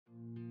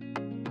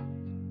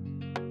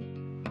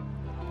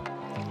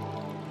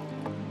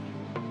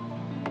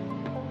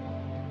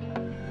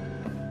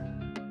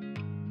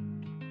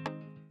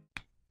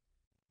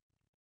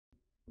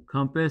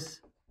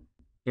compass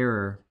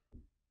error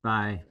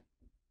by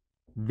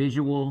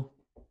visual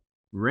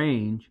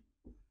range.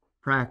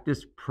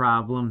 Practice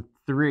problem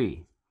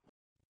 3.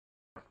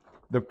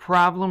 The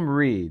problem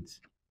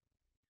reads,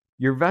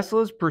 your vessel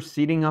is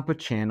proceeding up a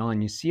channel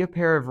and you see a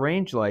pair of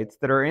range lights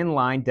that are in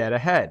line dead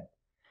ahead.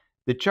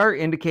 The chart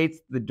indicates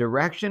the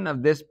direction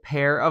of this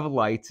pair of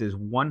lights is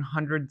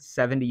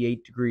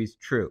 178 degrees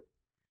true,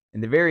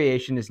 and the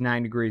variation is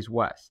 9 degrees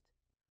west.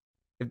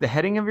 If the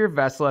heading of your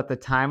vessel at the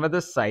time of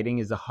the sighting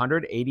is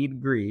 180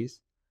 degrees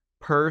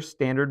per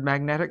standard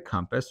magnetic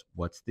compass,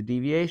 what's the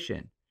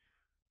deviation?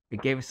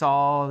 It gave us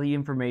all the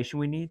information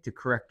we need to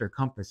correct our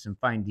compass and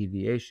find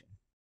deviation.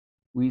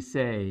 We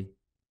say,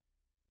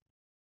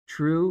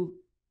 true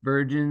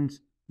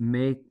virgins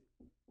make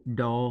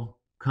dull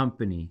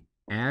company.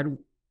 Add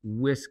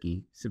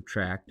whiskey,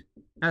 subtract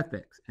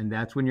ethics. And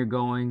that's when you're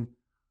going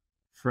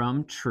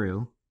from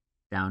true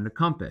down to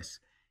compass.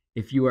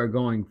 If you are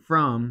going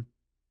from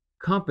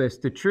compass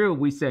to true,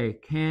 we say,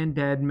 can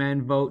dead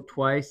men vote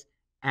twice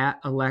at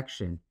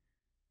election?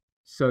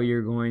 So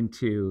you're going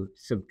to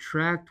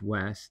subtract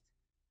west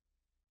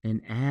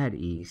and add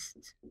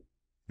east.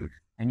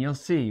 And you'll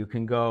see you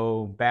can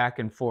go back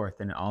and forth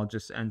and it all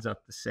just ends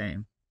up the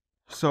same.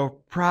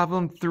 So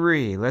problem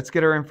 3, let's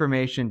get our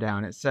information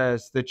down. It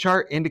says the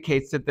chart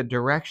indicates that the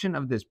direction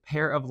of this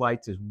pair of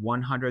lights is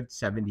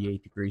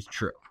 178 degrees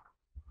true.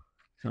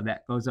 So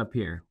that goes up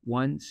here,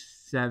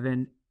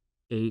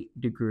 178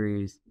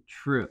 degrees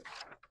true.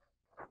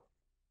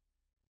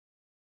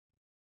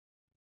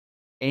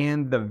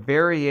 And the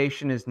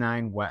variation is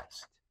 9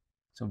 west.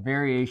 So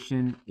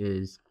variation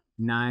is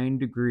 9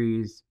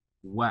 degrees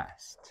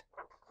west.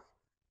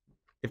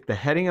 If the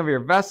heading of your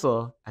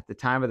vessel at the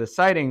time of the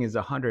sighting is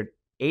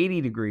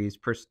 180 degrees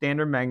per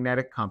standard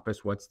magnetic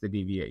compass, what's the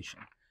deviation?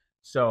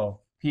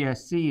 So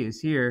PSC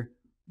is here,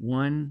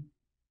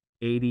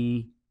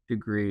 180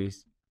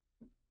 degrees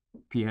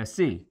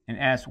PSC. And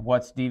ask,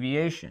 what's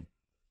deviation?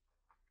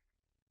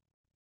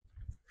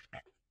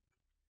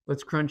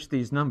 Let's crunch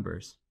these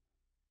numbers.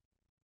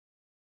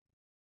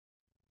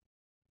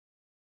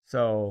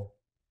 So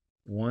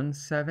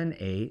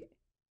 178.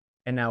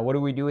 And now what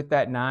do we do with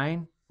that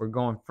 9? We're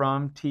going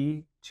from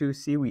T to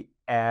C. We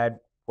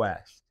add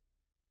west.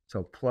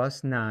 So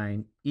plus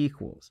 9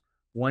 equals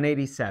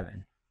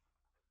 187.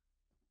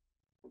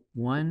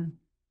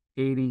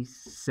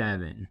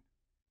 187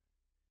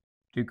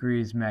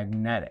 degrees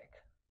magnetic.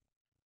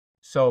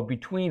 So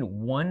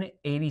between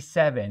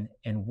 187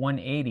 and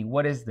 180,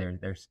 what is there?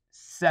 There's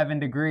 7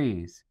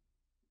 degrees.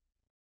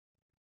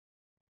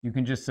 You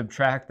can just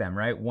subtract them,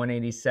 right?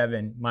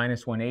 187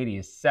 minus 180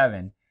 is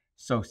 7.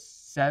 So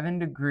 7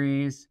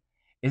 degrees.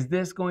 Is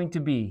this going to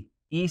be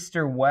east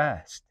or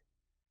west?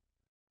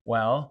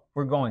 Well,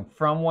 we're going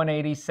from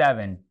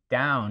 187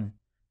 down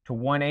to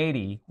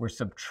 180. We're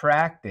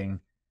subtracting.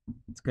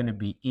 It's going to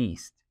be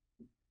east.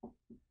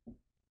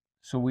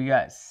 So we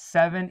got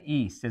 7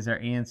 east as our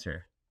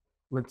answer.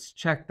 Let's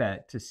check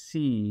that to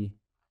see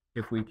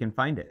if we can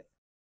find it.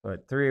 So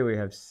at 3, we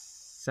have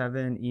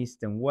 7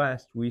 east and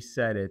west. We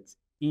said it's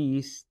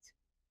east,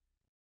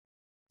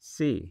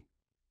 C.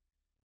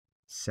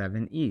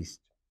 7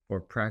 east for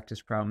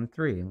practice problem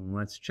 3. And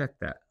let's check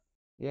that.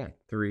 Yeah,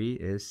 3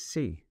 is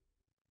C.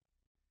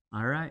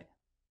 All right,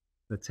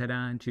 let's head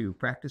on to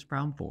practice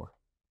problem 4.